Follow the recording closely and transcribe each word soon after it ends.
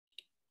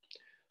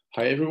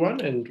Hi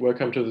everyone, and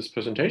welcome to this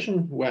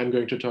presentation where I'm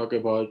going to talk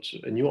about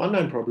a new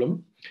online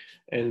problem.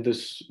 And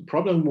this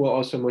problem will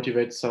also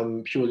motivate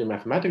some purely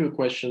mathematical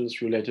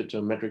questions related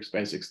to metric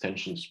space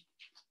extensions.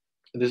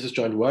 This is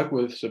joint work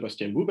with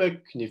Sebastien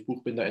Bubeck,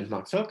 Buchbinder, and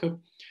Sellke,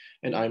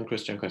 and I'm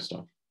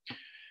Coester.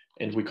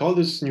 And we call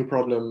this new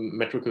problem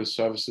metrical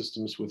service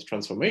systems with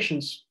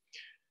transformations.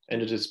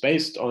 And it is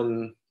based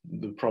on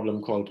the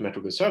problem called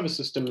metrical service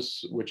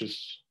systems, which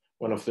is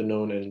one of the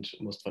known and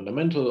most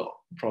fundamental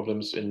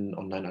problems in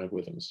online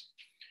algorithms.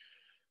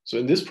 So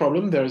in this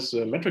problem, there's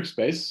a metric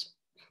space,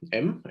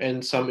 M,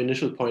 and some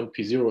initial point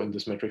P0 in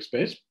this metric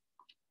space.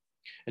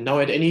 And now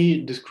at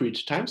any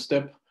discrete time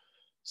step,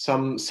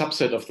 some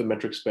subset of the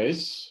metric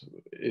space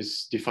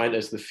is defined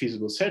as the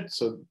feasible set.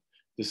 So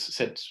this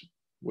set,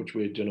 which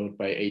we denote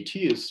by AT,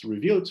 is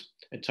revealed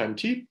at time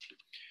t.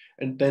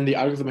 And then the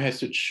algorithm has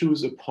to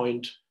choose a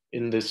point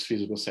in this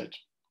feasible set.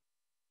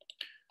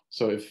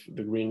 So if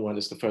the green one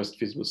is the first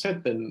feasible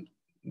set, then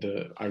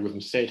the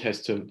algorithm state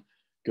has to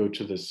go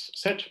to this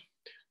set.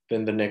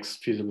 Then the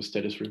next feasible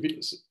set is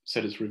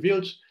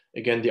revealed.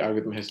 Again, the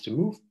algorithm has to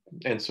move,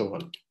 and so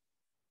on.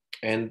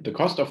 And the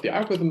cost of the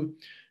algorithm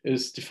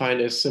is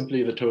defined as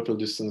simply the total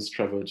distance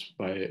traveled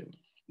by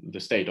the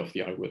state of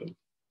the algorithm.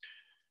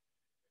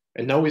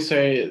 And now we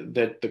say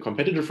that the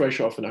competitive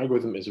ratio of an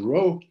algorithm is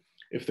rho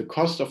if the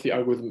cost of the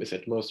algorithm is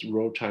at most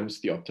rho times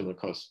the optimal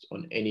cost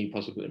on any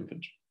possible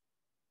input.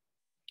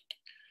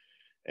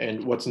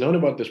 And what's known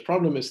about this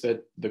problem is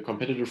that the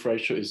competitive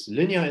ratio is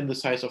linear in the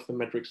size of the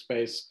metric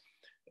space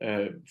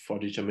for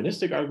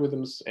deterministic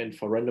algorithms, and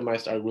for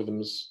randomized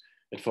algorithms,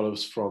 it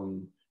follows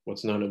from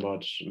what's known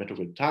about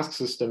metrical task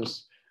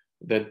systems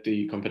that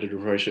the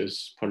competitive ratio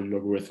is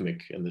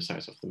polylogarithmic in the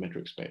size of the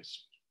metric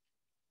space.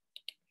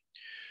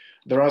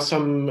 There are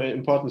some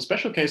important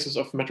special cases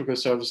of metrical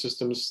service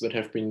systems that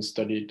have been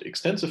studied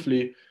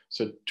extensively.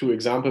 So two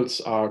examples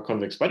are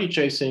convex body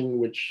chasing,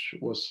 which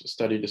was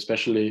studied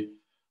especially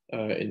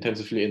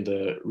intensively in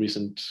the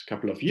recent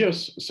couple of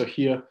years. So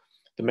here,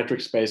 the metric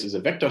space is a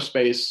vector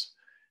space,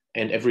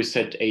 and every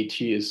set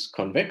AT is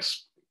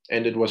convex.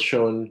 And it was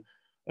shown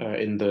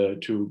in the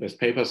two best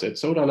papers at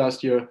SODA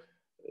last year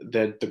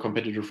that the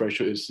competitive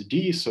ratio is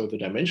D, so the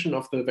dimension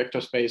of the vector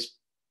space.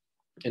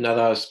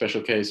 Another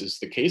special case is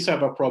the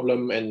K-server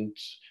problem, and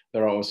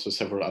there are also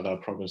several other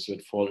problems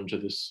that fall into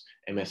this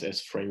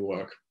MSS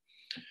framework.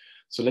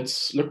 So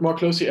let's look more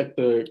closely at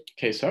the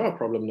K-server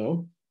problem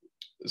now.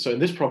 So in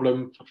this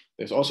problem,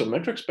 there's also a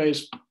metric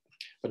space,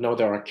 but now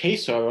there are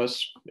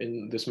K-servers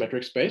in this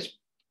metric space,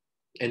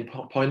 and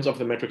points of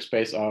the metric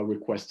space are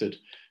requested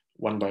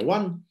one by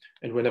one.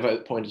 And whenever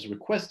a point is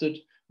requested,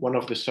 one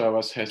of the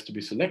servers has to be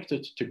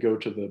selected to go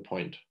to the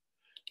point.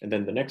 And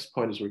then the next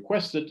point is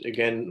requested.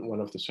 Again, one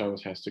of the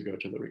servers has to go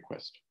to the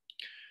request.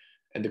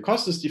 And the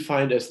cost is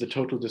defined as the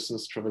total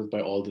distance traveled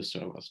by all the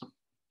servers.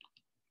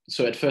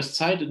 So at first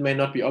sight, it may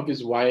not be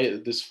obvious why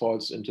this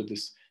falls into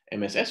this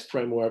MSS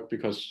framework,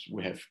 because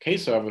we have K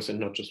servers and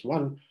not just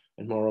one.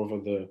 And moreover,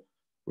 the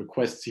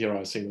requests here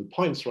are single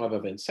points rather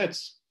than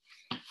sets.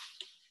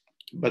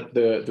 But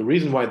the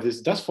reason why this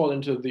does fall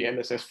into the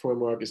MSS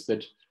framework is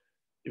that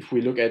if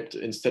we look at,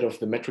 instead of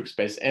the metric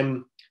space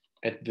M,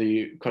 at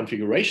the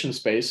configuration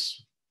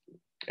space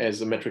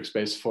as a metric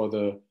space for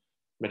the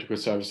metrical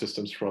service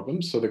systems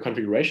problem. So the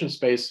configuration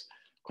space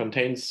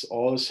contains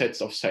all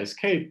sets of size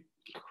K,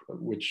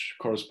 which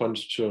correspond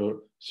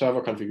to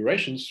server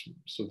configurations,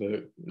 so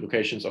the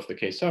locations of the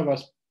K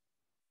servers.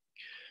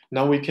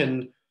 Now we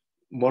can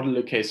model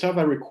a K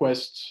server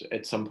request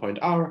at some point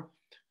R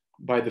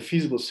by the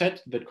feasible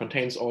set that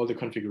contains all the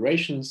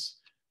configurations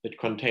that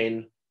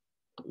contain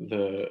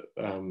the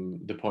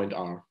point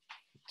R.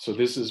 So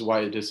this is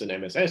why it is an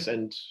MSS.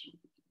 And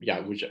yeah,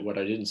 what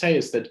I didn't say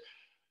is that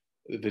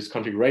this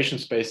configuration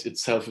space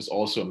itself is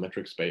also a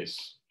metric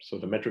space. So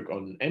the metric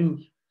on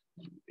M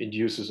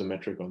induces a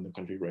metric on the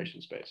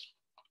configuration space.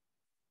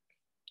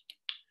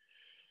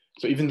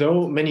 So even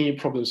though many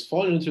problems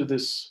fall into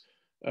this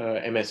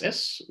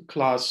MSS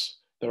class,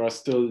 there are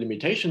still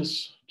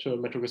limitations to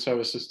metrical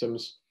service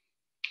systems.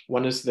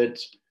 One is that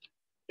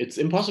it's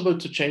impossible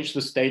to change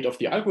the state of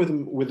the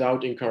algorithm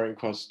without incurring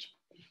cost.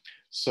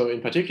 So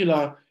in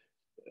particular,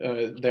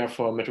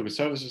 therefore, metrical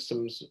service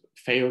systems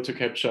fail to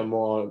capture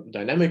more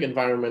dynamic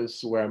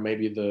environments where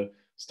maybe the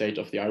state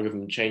of the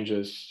algorithm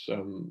changes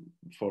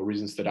for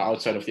reasons that are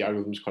outside of the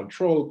algorithm's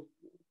control.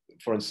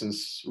 For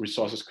instance,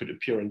 resources could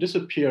appear and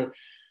disappear,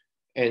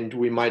 and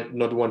we might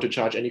not want to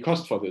charge any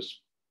cost for this.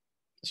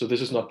 So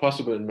this is not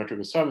possible in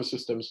metrical service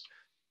systems.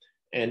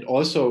 And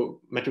also,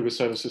 metrical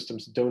service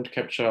systems don't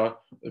capture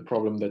a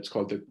problem that's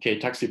called the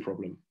K-taxi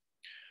problem.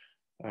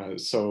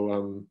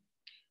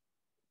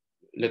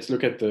 Let's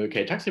look at the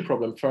K-taxi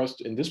problem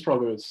first. In this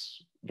problem,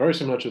 it's very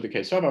similar to the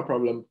K-server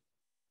problem.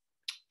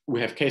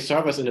 We have K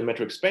servers in a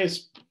metric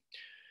space.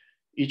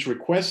 Each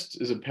request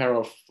is a pair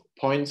of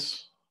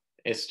points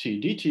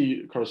st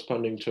dt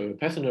corresponding to a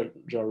passenger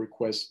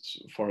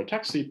request for a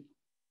taxi.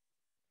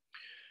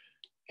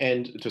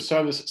 And to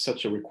service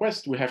such a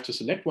request, we have to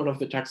select one of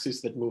the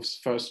taxis that moves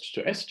first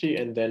to st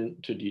and then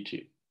to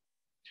dt.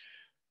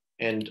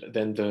 and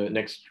then the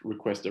next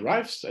request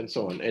arrives, and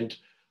so on. And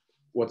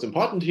what's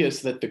important here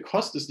is that the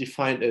cost is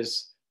defined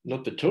as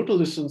not the total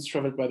distance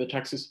traveled by the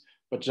taxis,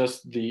 but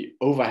just the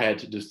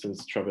overhead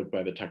distance traveled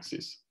by the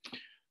taxis.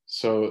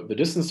 So the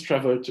distance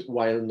traveled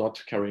while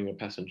not carrying a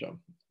passenger.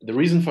 The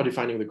reason for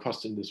defining the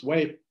cost in this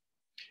way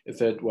is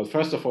that, well,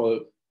 first of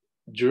all,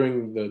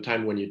 during the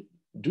time when you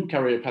do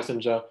carry a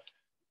passenger,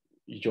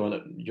 you're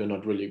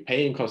not really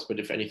paying cost, but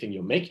if anything,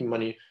 you're making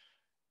money.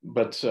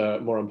 But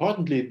more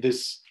importantly,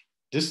 this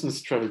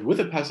distance traveled with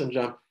a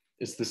passenger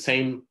is the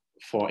same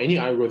for any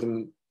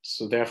algorithm.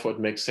 So therefore, it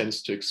makes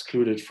sense to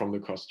exclude it from the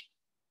cost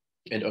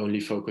and only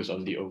focus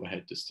on the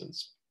overhead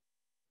distance.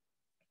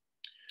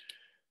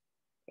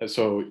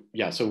 So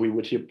we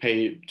would here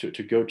pay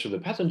to go to the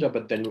passenger,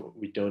 but then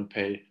we don't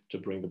pay to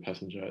bring the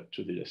passenger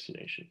to the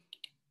destination.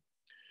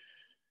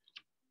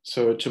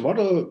 So to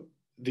model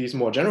these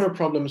more general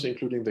problems,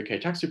 including the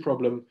K-taxi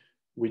problem,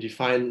 we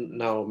define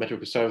now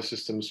metrical service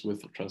systems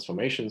with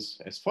transformations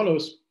as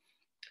follows.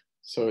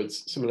 So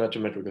it's similar to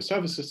metrical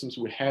service systems.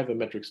 We have a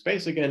metric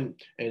space again,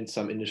 and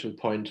some initial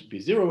point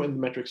B0 in the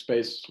metric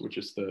space, which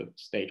is the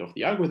state of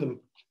the algorithm.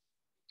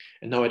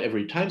 And now at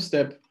every time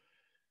step,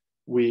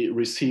 we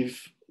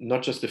receive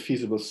not just a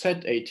feasible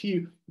set AT,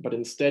 but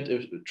instead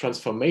a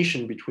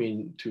transformation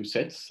between two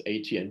sets,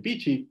 AT and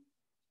BT.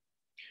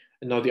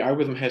 And now the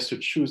algorithm has to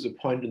choose a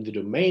point in the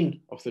domain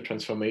of the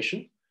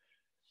transformation.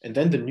 And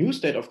then the new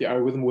state of the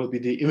algorithm will be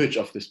the image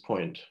of this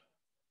point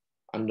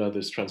under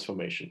this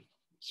transformation.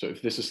 So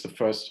if this is the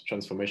first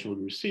transformation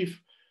we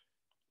receive,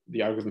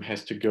 the algorithm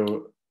has to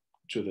go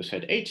to the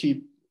set AT,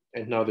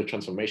 and now the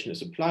transformation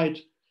is applied,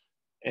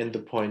 and the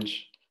point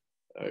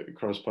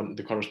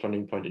the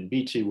corresponding point in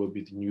BT will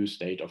be the new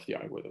state of the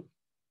algorithm.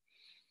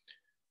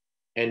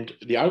 And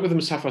the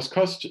algorithm suffers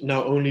cost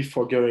now only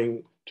for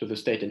going to the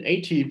state in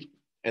AT,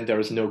 and there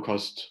is no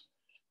cost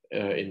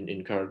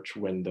incurred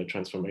when the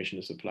transformation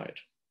is applied.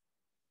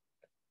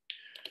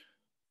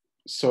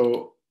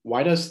 So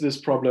why does this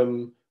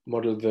problem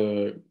model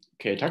the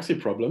K-taxi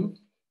problem?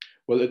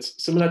 Well,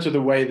 it's similar to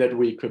the way that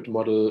we could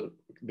model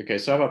the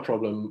K-server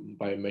problem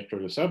by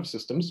metrical service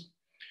systems.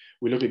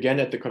 We look again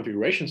at the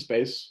configuration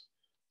space.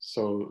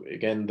 So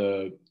again,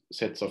 the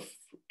sets of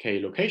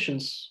K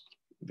locations,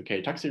 the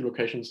K-taxi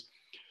locations.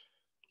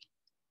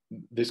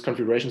 This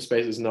configuration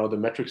space is now the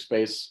metric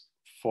space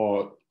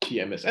for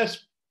TMSS.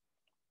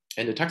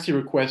 And a taxi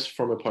request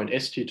from a point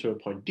ST to a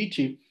point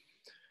DT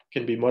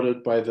can be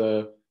modeled by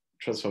the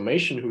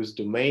transformation whose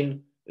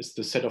domain is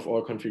the set of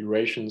all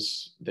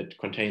configurations that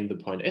contain the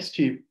point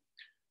ST.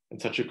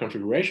 And such a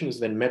configuration is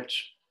then mapped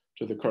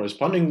to the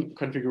corresponding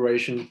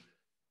configuration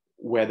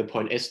where the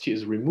point ST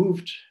is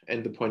removed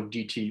and the point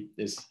DT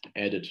is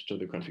added to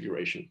the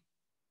configuration.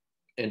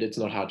 And it's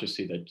not hard to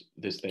see that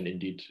this then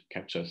indeed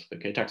captures the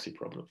K-taxi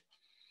problem.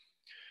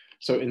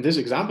 So in this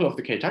example of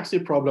the K-taxi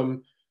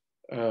problem,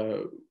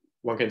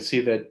 one can see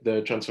that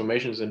the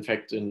transformation is in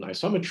fact in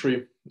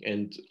isometry,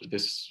 and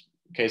this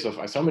case of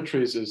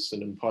isometries is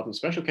an important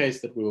special case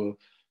that we will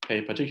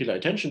pay particular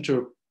attention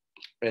to.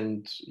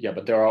 And yeah,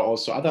 but there are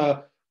also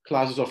other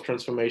classes of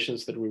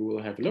transformations that we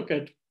will have a look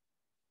at.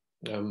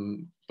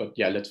 But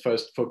yeah, let's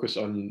first focus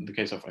on the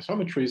case of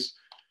isometries.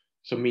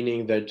 So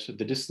meaning that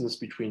the distance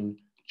between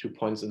 2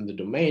 points in the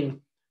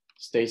domain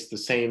stays the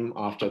same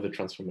after the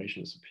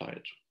transformation is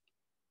applied.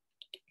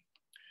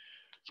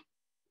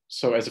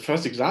 So as a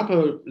first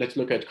example, let's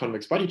look at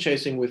convex body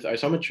chasing with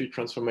isometry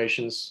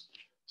transformations.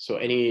 So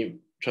any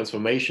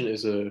transformation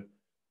is a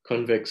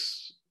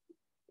convex,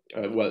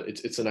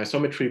 it's an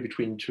isometry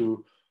between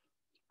two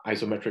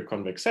isometric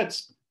convex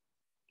sets.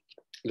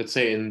 Let's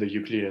say in the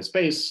Euclidean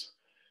space.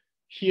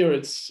 Here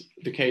it's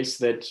the case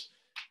that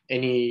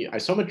any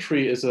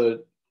isometry is a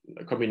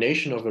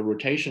combination of a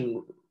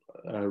rotation,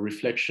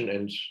 reflection,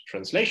 and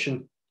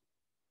translation.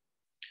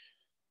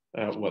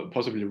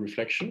 Possibly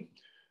reflection.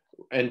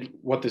 And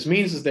what this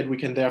means is that we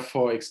can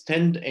therefore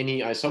extend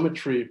any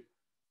isometry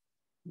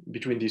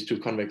between these two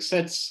convex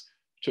sets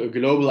to a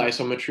global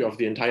isometry of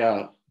the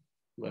entire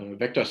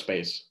vector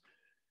space.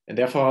 And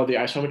therefore the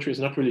isometry is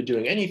not really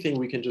doing anything.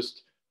 We can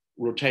just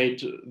rotate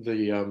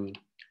the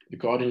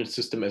coordinate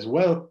system as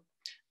well.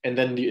 And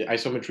then the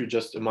isometry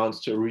just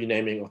amounts to a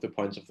renaming of the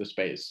points of the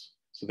space.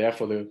 So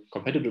therefore the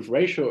competitive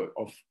ratio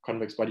of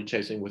convex body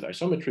chasing with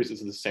isometries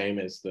is the same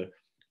as the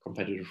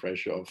competitive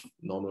ratio of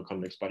normal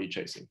convex body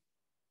chasing.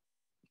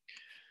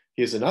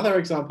 Here's another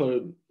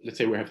example. Let's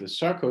say we have this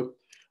circle.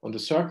 On the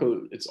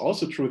circle, it's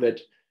also true that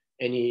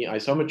any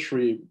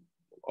isometry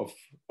of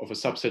a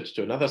subset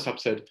to another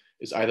subset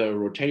is either a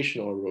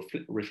rotation or a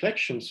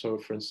reflection. So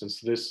for instance,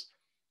 this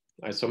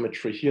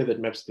isometry here that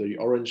maps the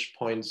orange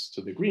points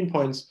to the green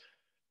points,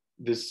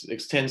 this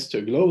extends to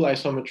a global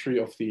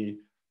isometry of the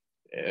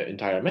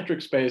entire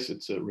metric space.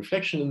 It's a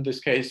reflection in this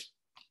case.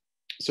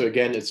 So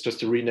again, it's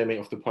just a renaming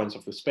of the points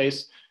of the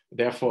space.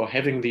 Therefore,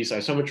 having these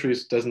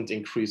isometries doesn't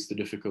increase the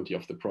difficulty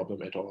of the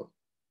problem at all.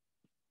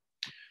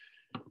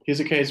 Here's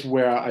a case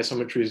where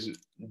isometries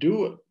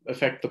do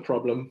affect the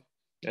problem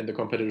and the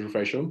competitive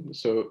ratio.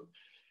 So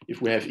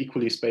if we have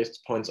equally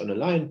spaced points on a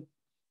line,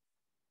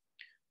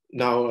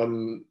 Now,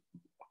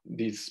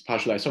 these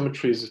partial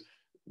isometries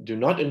do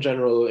not in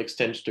general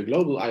extend to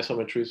global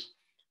isometries,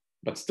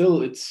 but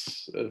still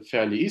it's a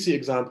fairly easy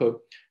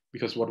example,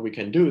 because what we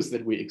can do is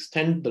that we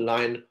extend the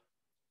line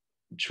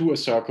to a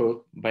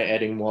circle by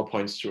adding more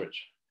points to it.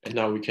 And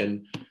now we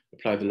can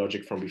apply the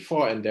logic from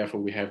before, and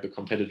therefore we have the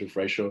competitive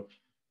ratio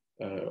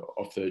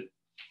of the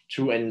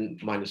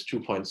 2n minus 2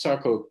 point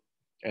circle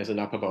as an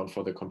upper bound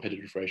for the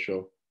competitive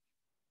ratio.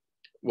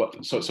 Well,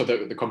 so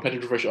the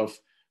competitive ratio of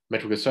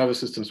metrical service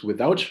systems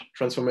without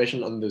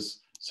transformation on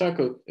this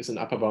circle is an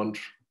upper bound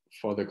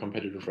for the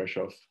competitive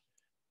ratio of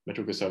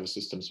metrical service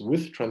systems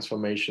with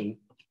transformation,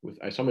 with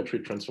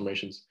isometry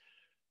transformations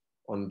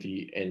on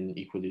the n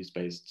equally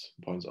spaced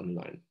points on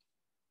the line.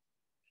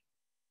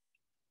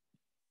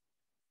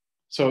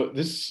 So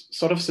this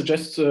sort of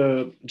suggests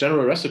a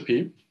general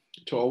recipe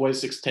to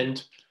always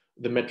extend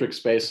the metric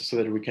space so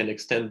that we can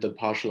extend the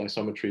partial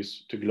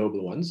isometries to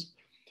global ones.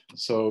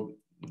 So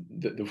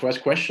the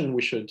first question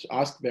we should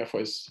ask,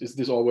 therefore, is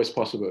this always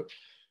possible?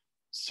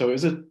 So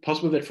is it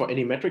possible that for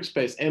any metric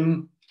space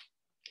M,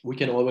 we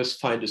can always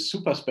find a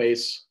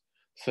superspace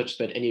such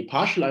that any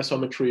partial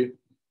isometry,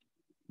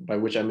 by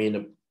which I mean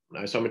an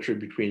isometry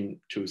between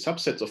two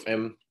subsets of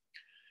M,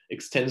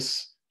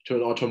 extends to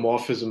an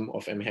automorphism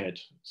of M hat.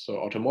 So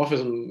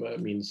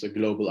automorphism means a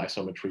global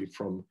isometry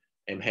from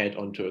M hat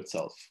onto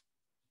itself.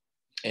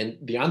 And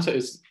the answer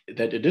is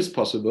that it is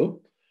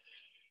possible.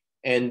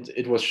 And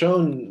it was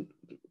shown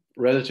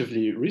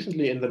relatively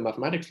recently in the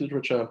mathematics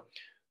literature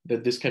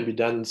that this can be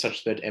done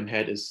such that M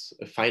hat is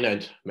a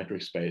finite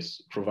metric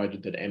space,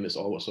 provided that M is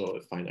also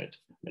a finite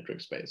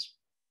metric space.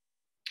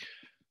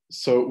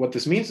 So what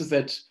this means is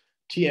that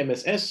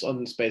TMSS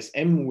on space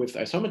M with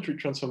isometry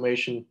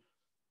transformation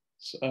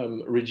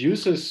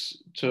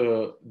reduces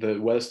to the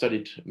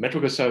well-studied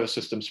metrical service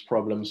systems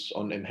problems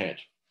on M hat.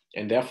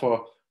 And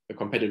therefore, the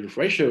competitive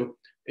ratio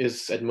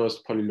is at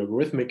most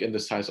polylogarithmic in the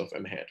size of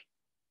M hat.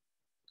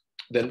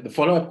 Then the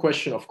follow-up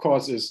question, of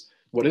course, is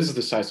what is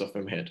the size of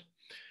M hat?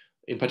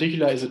 In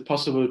particular, is it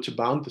possible to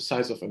bound the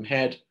size of M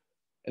hat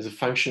as a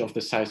function of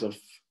the size of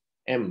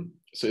M?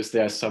 So is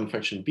there some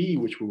function B,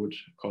 which we would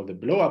call the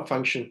blow-up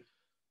function,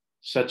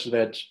 such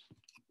that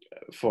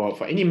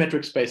for any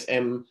metric space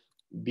M,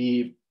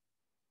 B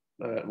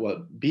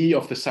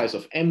of the size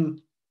of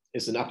M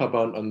is an upper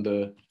bound on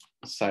the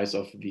size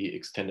of the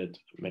extended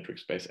metric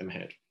space M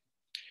hat?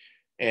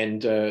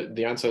 And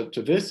the answer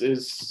to this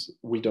is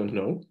we don't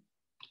know.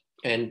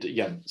 And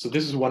yeah, so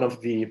this is one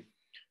of the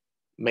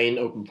main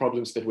open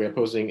problems that we are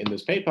posing in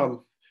this paper,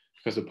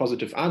 because a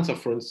positive answer,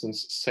 for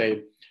instance,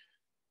 say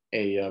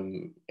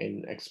an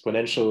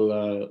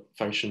exponential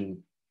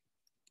function,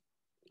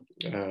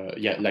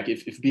 like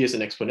if B is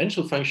an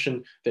exponential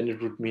function, then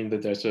it would mean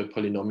that there's a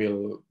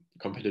polynomial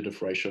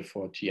competitive ratio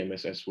for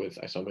TMSS with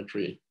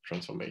isometry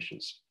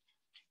transformations.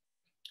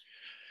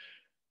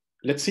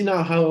 Let's see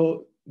now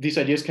how these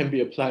ideas can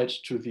be applied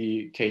to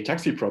the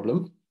K-taxi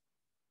problem.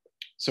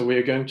 So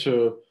we're going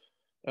to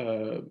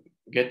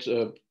get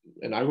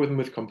an algorithm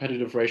with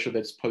competitive ratio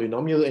that's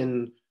polynomial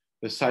in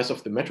the size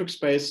of the metric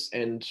space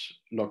and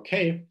log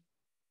K.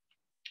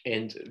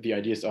 And the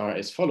ideas are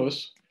as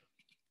follows.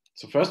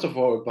 So first of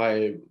all,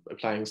 by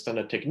applying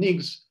standard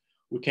techniques,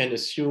 we can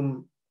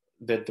assume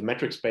that the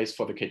metric space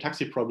for the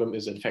K-taxi problem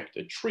is in fact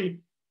a tree.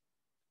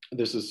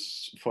 This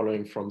is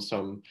following from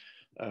some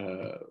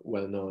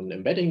well-known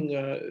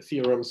embedding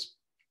theorems.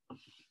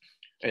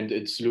 And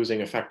it's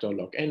losing a factor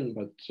log n,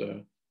 but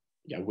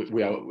yeah,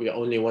 we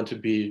only want to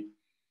be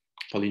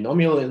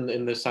polynomial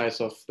in the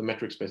size of the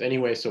metric space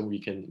anyway, so we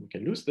can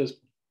lose this.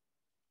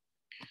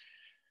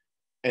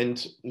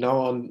 And now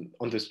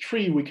on this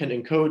tree, we can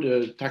encode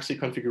a taxi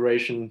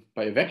configuration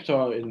by a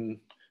vector in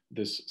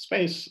this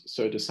space.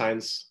 So it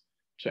assigns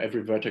to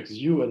every vertex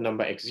u a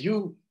number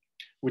xu,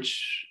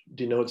 which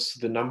denotes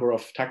the number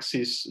of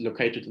taxis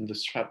located in the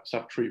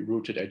subtree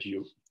rooted at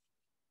u.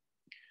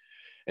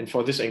 And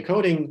for this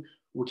encoding,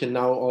 we can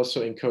now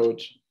also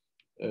encode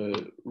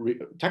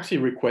taxi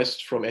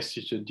request from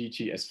ST to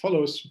DT as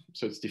follows.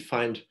 So it's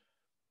defined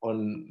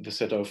on the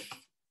set of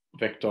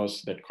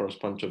vectors that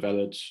correspond to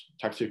valid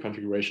taxi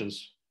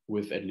configurations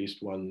with at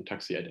least one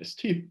taxi at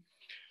ST.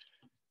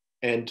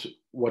 And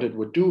what it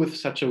would do with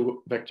such a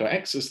vector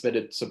X is that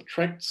it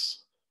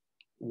subtracts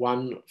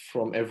one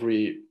from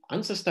every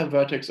ancestor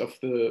vertex of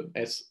the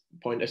S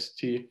point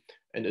ST,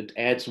 and it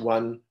adds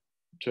one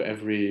to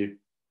every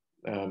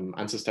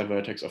ancestor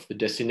vertex of the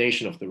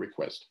destination of the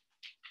request.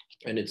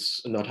 And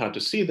it's not hard to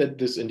see that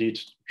this indeed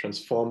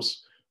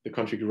transforms the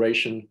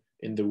configuration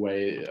in the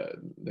way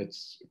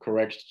that's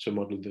correct to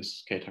model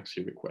this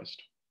K-taxi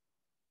request.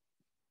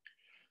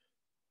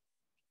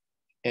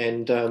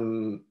 And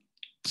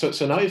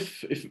so now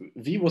if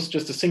V was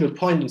just a single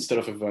point instead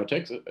of a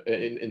vertex,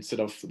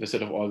 instead of the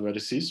set of all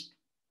vertices,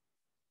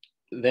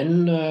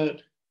 then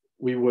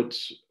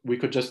we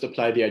could just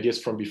apply the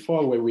ideas from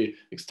before where we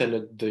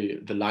extended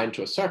the line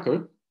to a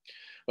circle.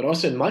 But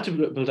also in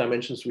multiple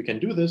dimensions, we can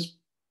do this.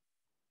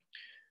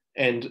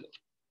 And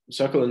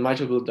circle in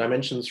multiple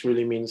dimensions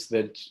really means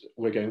that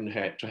we're going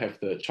to have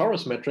the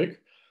torus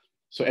metric.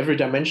 So every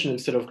dimension,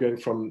 instead of going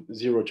from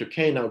 0 to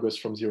k, now goes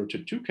from 0 to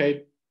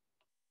 2k.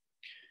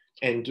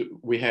 And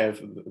we have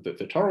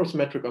the torus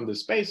metric on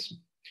this space.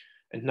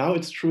 And now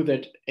it's true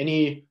that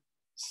any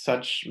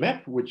such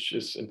map, which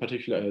is in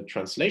particular a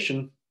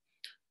translation,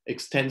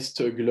 extends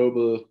to a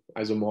global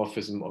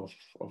isomorphism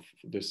of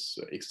this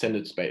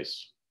extended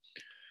space.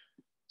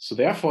 So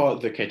therefore,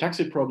 the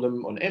k-taxi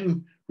problem on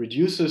M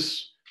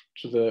reduces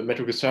to the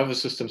metrical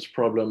service systems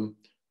problem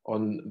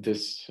on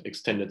this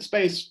extended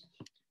space.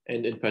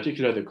 And in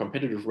particular, the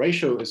competitive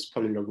ratio is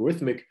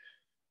polylogarithmic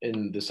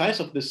in the size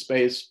of this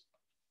space.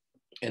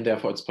 And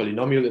therefore, it's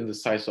polynomial in the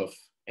size of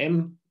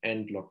M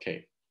and log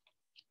K.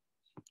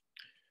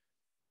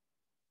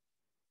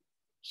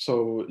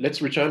 So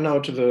let's return now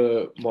to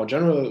the more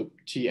general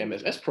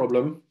TMSS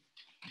problem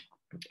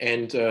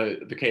and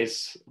the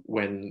case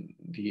when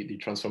the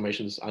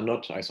transformations are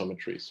not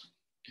isometries.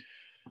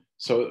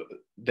 So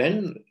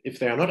then, if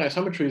they are not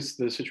isometries,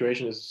 the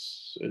situation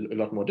is a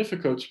lot more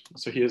difficult.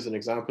 So here's an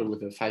example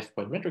with a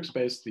 5-point metric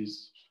space,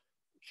 these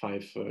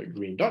 5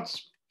 green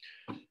dots.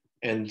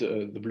 And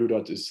the blue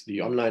dot is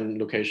the online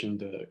location,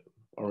 the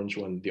orange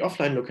one, the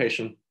offline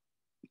location.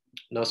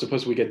 Now,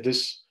 suppose we get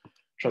this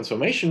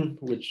transformation,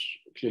 which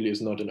clearly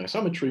is not an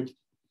isometry.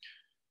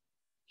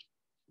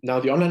 Now,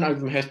 the online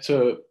algorithm has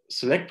to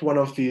select one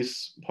of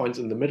these points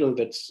in the middle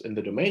that's in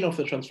the domain of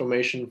the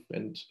transformation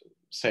and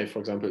say, for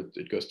example,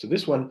 it goes to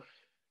this one.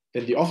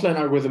 Then the offline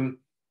algorithm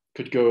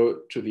could go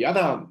to the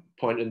other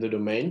point in the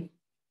domain.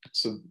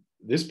 So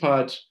this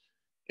part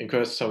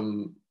incurs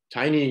some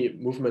tiny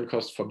movement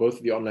cost for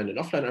both the online and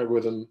offline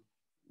algorithm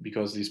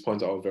because these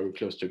points are very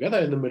close together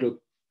in the middle.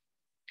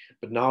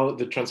 But now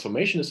the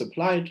transformation is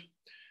applied.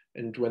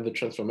 And when the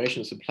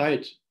transformation is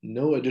applied,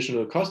 no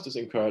additional cost is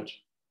incurred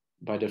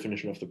by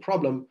definition of the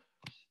problem,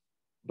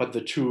 but the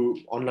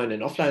 2 online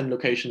and offline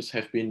locations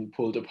have been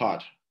pulled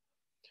apart.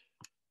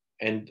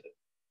 And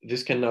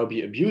this can now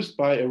be abused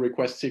by a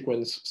request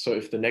sequence. So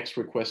if the next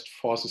request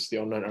forces the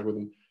online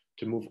algorithm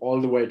to move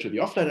all the way to the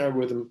offline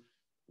algorithm,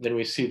 then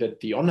we see that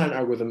the online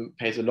algorithm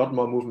pays a lot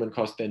more movement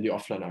cost than the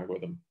offline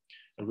algorithm.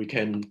 And we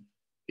can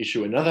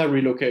issue another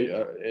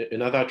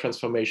another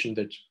transformation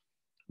that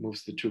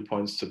moves the 2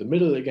 points to the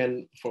middle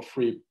again for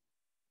free.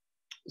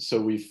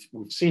 So we've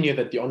seen here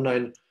that the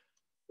online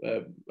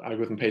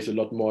algorithm pays a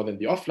lot more than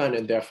the offline,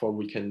 and therefore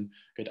we can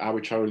get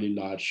arbitrarily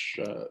large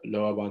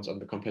lower bounds on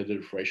the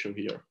competitive ratio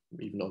here,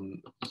 even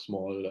on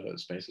small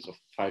spaces of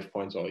 5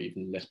 points or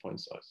even less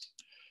point size.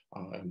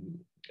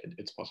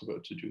 It's possible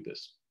to do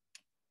this.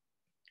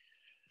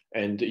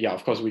 And yeah,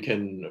 of course, we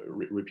can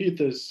repeat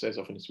this as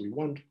often as we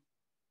want.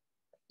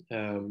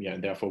 Yeah,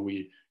 and therefore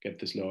we get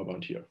this lower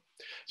bound here.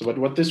 So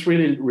what this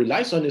really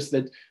relies on is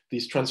that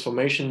these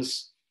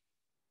transformations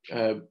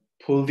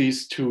pull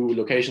these 2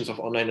 locations of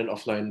online and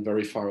offline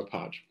very far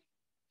apart.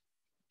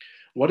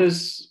 What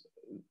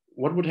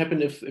would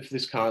happen if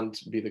this can't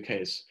be the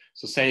case?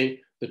 So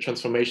say the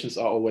transformations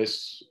are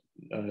always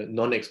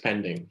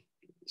non-expanding,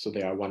 so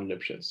they are 1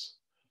 Lipschitz.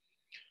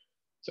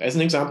 So as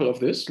an example of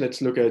this,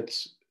 let's look at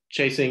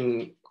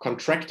chasing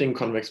contracting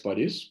convex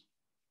bodies.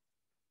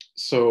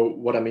 So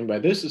what I mean by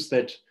this is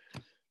that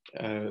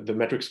the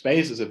metric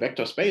space is a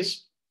vector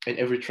space, and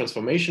every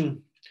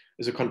transformation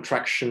is a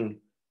contraction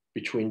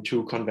between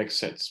 2 convex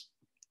sets.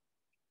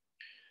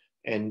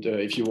 And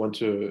if you want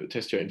to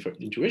test your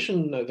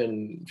intuition,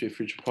 then feel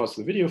free to pause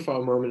the video for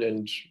a moment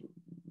and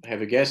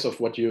have a guess of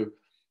what you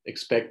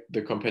expect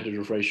the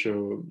competitive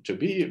ratio to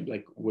be.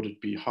 Like, would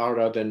it be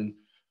harder than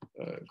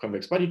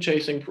convex body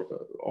chasing,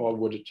 or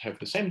would it have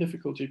the same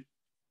difficulty?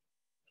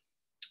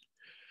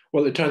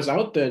 Well, it turns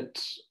out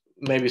that,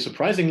 maybe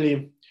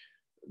surprisingly,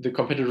 the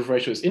competitive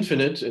ratio is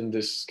infinite in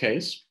this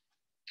case.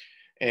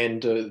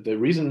 And the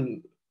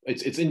reason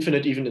it's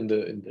infinite even in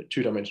the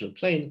 2-dimensional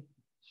plane.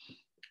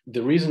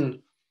 The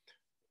reason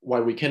why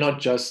we cannot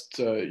just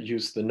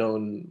use the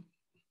known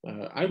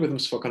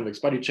algorithms for convex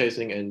body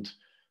chasing and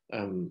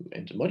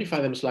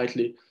modify them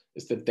slightly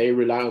is that they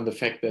rely on the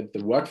fact that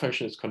the work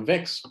function is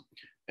convex,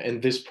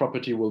 and this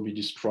property will be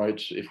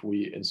destroyed if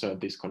we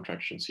insert these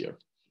contractions here.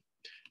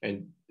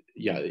 And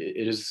yeah,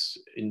 it is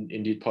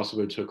indeed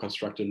possible to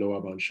construct a lower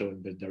bound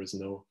showing that there is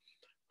no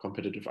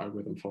competitive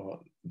algorithm for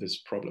this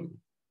problem.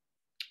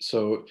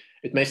 So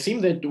it may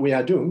seem that we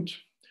are doomed,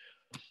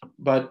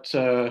 but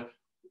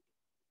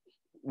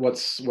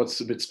what's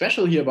a bit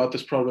special here about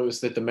this problem is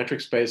that the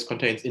metric space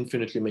contains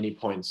infinitely many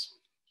points.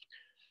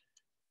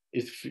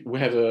 If we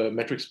have a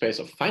metric space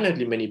of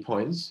finitely many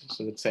points,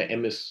 so let's say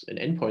M is an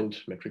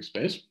n-point metric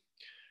space,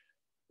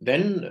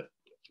 then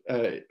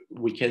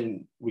we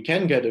can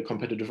get a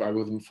competitive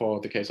algorithm for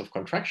the case of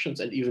contractions,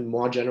 and even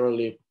more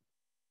generally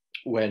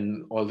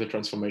when all the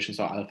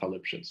transformations are alpha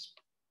Lipschitz.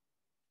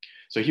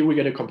 So here we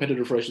get a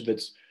competitive ratio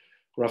that's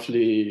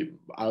roughly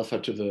alpha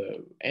to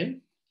the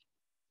n,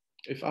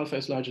 if alpha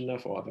is large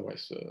enough, or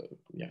otherwise,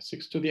 yeah,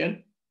 6 to the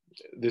n.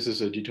 This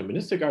is a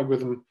deterministic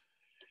algorithm.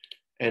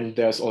 And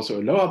there's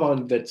also a lower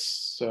bound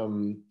that's,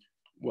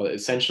 well,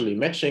 essentially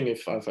matching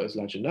if alpha is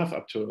large enough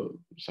up to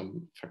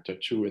some factor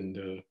 2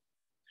 in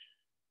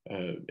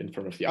in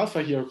front of the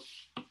alpha here.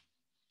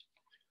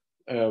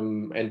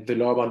 And the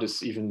lower bound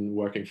is even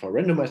working for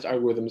randomized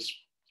algorithms.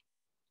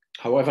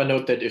 However,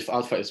 note that if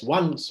alpha is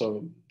 1,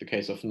 so the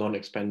case of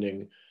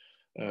non-expanding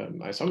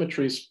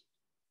isometries,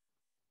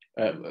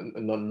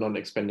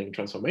 non-expanding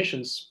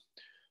transformations,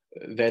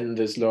 then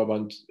this lower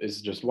bound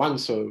is just 1,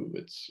 so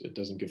it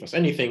doesn't give us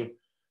anything.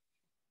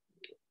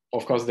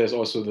 Of course, there's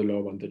also the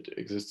lower bound that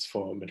exists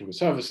for metrical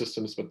service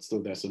systems, but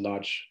still there's a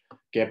large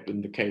gap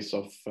in the case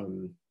of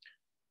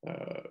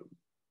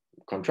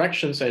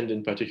contractions, and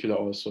in particular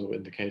also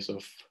in the case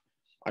of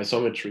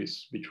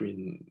isometries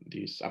between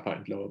these upper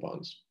and lower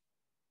bounds.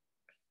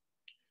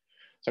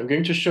 So I'm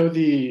going to show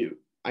the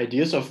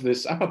ideas of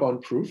this upper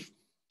bound proof.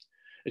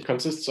 It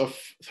consists of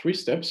 3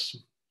 steps.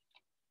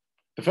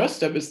 The first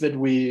step is that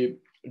we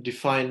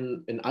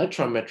define an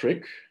ultra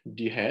metric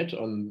d hat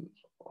on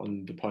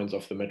the points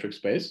of the metric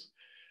space.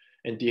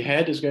 And d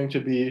hat is going to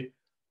be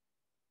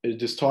a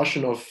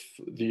distortion of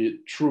the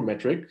true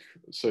metric.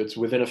 So it's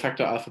within a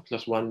factor alpha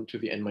plus 1 to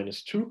the n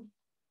minus 2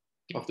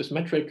 of this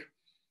metric.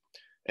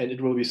 And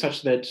it will be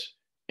such that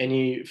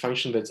any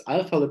function that's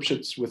alpha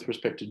Lipschitz with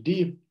respect to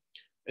d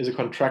is a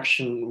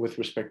contraction with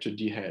respect to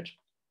d hat.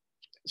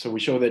 So we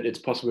show that it's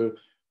possible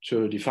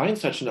to define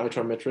such an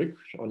ultra metric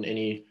on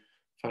any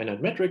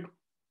finite metric.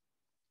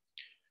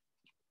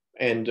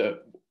 And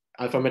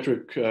alpha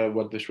metric,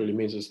 what this really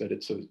means is that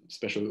it's a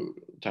special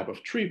type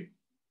of tree.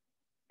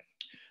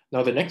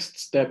 Now the next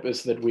step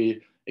is that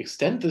we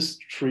extend this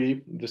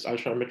tree, this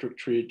ultra metric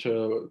tree,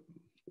 to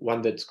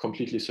one that's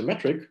completely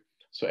symmetric.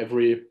 So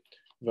every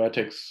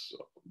vertex,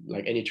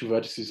 like any 2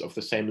 vertices of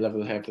the same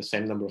level, have the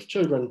same number of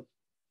children.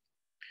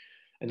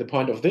 And the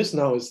point of this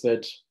now is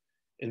that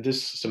in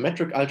this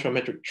symmetric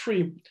ultrametric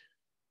tree,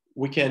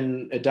 we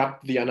can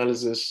adapt the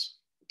analysis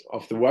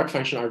of the work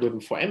function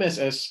algorithm for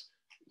MSS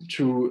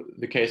to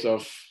the case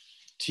of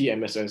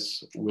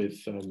TMSS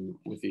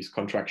with these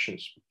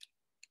contractions.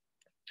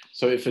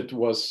 So if it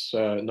was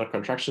not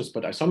contractions,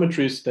 but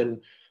isometries,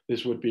 then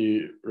this would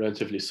be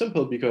relatively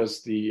simple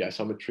because the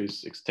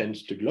isometries extend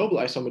to global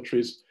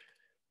isometries.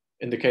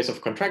 In the case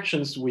of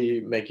contractions,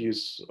 we make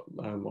use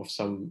of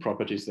some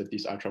properties that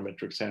these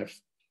ultrametrics have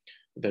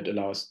that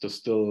allow us to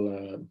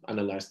still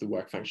analyze the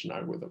work function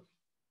algorithm.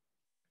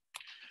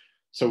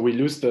 So we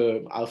lose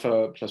the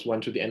alpha plus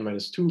 1 to the n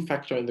minus 2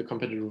 factor in the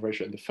competitive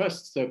ratio in the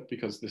first step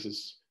because this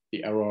is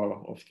the error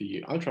of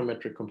the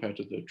ultrametric compared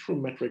to the true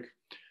metric.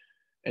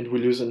 And we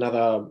lose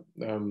another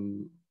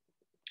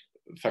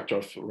factor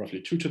of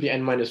roughly 2 to the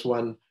n minus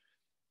 1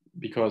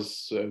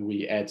 because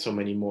we add so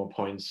many more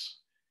points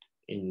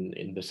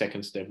in the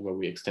second step where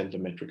we extend the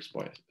metric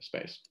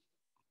space.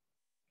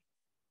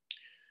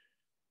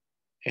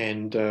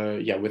 And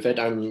yeah, with that,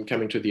 I'm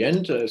coming to the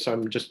end. So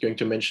I'm just going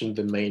to mention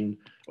the main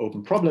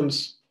open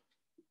problems.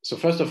 So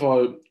first of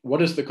all,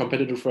 what is the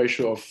competitive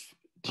ratio of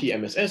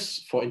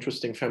TMSS for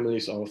interesting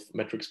families of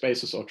metric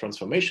spaces or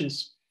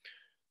transformations?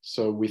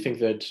 So we think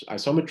that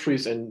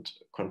isometries and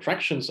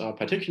contractions are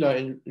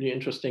particularly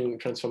interesting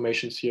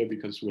transformations here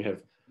because we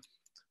have,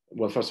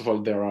 well, first of all,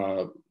 they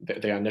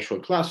are natural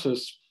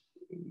classes.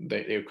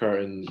 They occur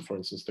in, for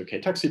instance, the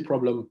K-taxi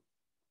problem.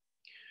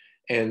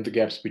 And the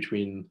gaps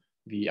between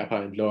the upper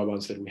and lower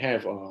bounds that we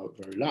have are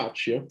very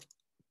large here.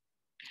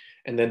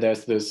 And then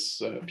there's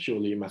this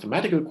purely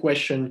mathematical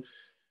question.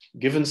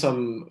 Given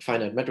some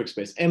finite metric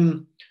space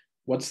M,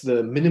 what's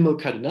the minimal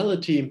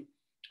cardinality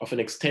of an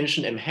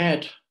extension M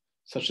hat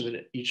such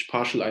that each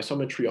partial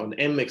isometry on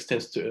M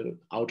extends to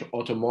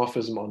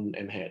automorphism on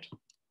M hat?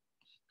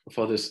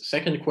 For this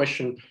second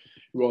question,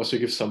 we also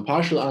give some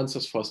partial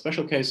answers for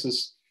special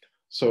cases.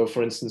 So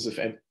for instance, if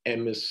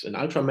M is an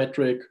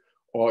ultrametric,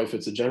 or if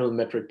it's a general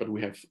metric, but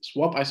we have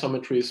swap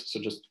isometries, so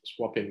just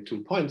swapping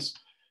 2 points,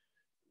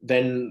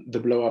 then the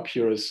blow up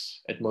here is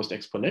at most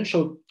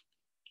exponential.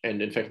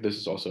 And in fact, this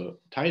is also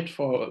tight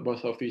for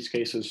both of these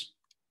cases.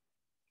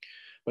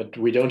 But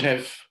we don't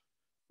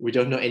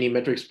know any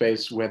metric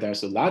space where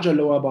there's a larger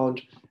lower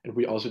bound, and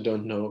we also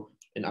don't know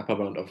an upper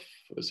bound of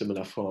a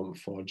similar form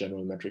for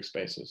general metric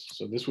spaces.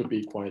 So this would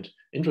be quite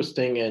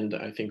interesting, and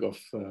I think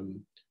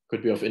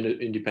could be of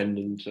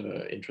independent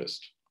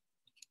interest.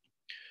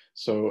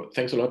 So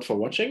thanks a lot for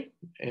watching,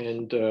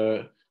 and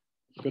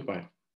goodbye.